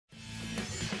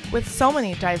With so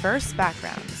many diverse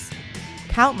backgrounds,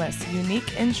 countless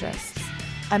unique interests,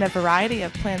 and a variety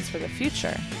of plans for the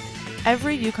future,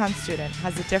 every UConn student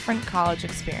has a different college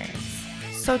experience.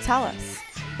 So tell us,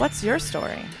 what's your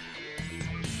story?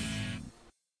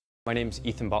 My name's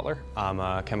Ethan Butler. I'm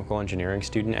a chemical engineering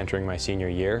student entering my senior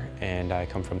year, and I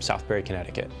come from Southbury,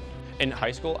 Connecticut. In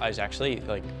high school, I was actually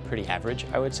pretty average,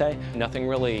 I would say. Nothing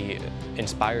really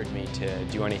inspired me to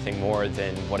do anything more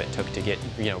than what it took to get,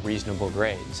 reasonable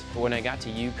grades. But when I got to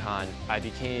UConn, I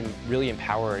became really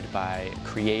empowered by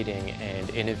creating and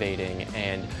innovating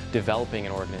and developing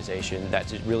an organization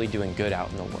that's really doing good out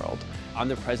in the world. I'm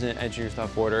the president of Engineers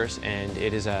Without Borders, and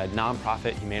it is a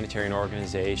nonprofit humanitarian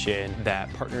organization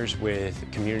that partners with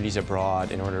communities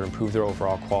abroad in order to improve their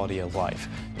overall quality of life.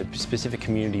 The specific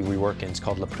community we work in is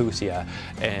called La Prusia,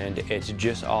 and it's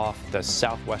just off the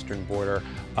southwestern border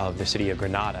of the city of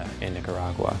Granada in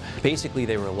Nicaragua. Basically,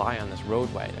 they rely on this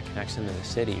roadway that connects them to the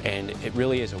city, and it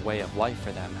really is a way of life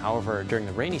for them. However, during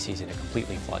the rainy season, it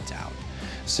completely floods out.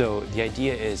 So the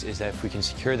idea is that if we can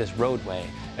secure this roadway,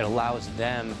 it allows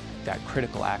them that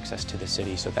critical access to the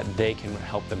city so that they can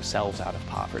help themselves out of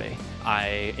poverty.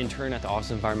 I intern at the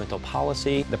Office of Environmental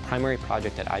Policy. The primary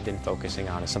project that I've been focusing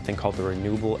on is something called the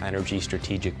Renewable Energy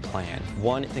Strategic Plan.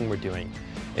 One thing we're doing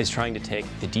is trying to take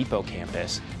the Depot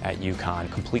campus at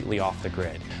UConn completely off the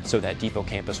grid so that Depot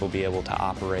campus will be able to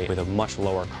operate with a much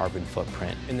lower carbon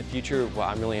footprint. In the future, what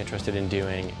I'm really interested in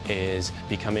doing is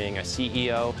becoming a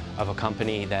CEO of a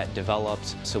company that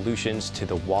develops solutions to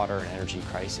the water and energy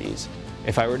crises.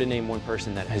 If I were to name one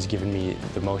person that has given me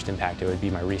the most impact, it would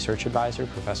be my research advisor,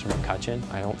 Professor McCutcheon.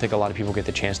 I don't think a lot of people get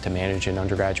the chance to manage an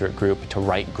undergraduate group, to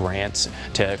write grants,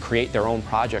 to create their own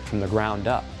project from the ground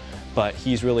up. But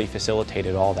he's really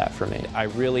facilitated all that for me. I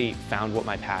really found what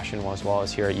my passion was while I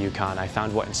was here at UConn. I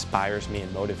found what inspires me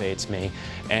and motivates me,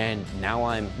 and now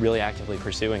I'm really actively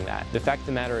pursuing that. The fact of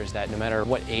the matter is that no matter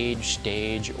what age,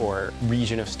 stage, or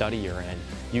region of study you're in,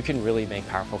 you can really make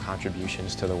powerful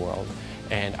contributions to the world.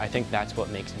 And I think that's what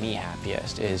makes me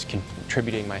happiest, is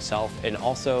contributing myself and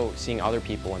also seeing other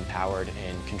people empowered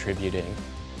and contributing.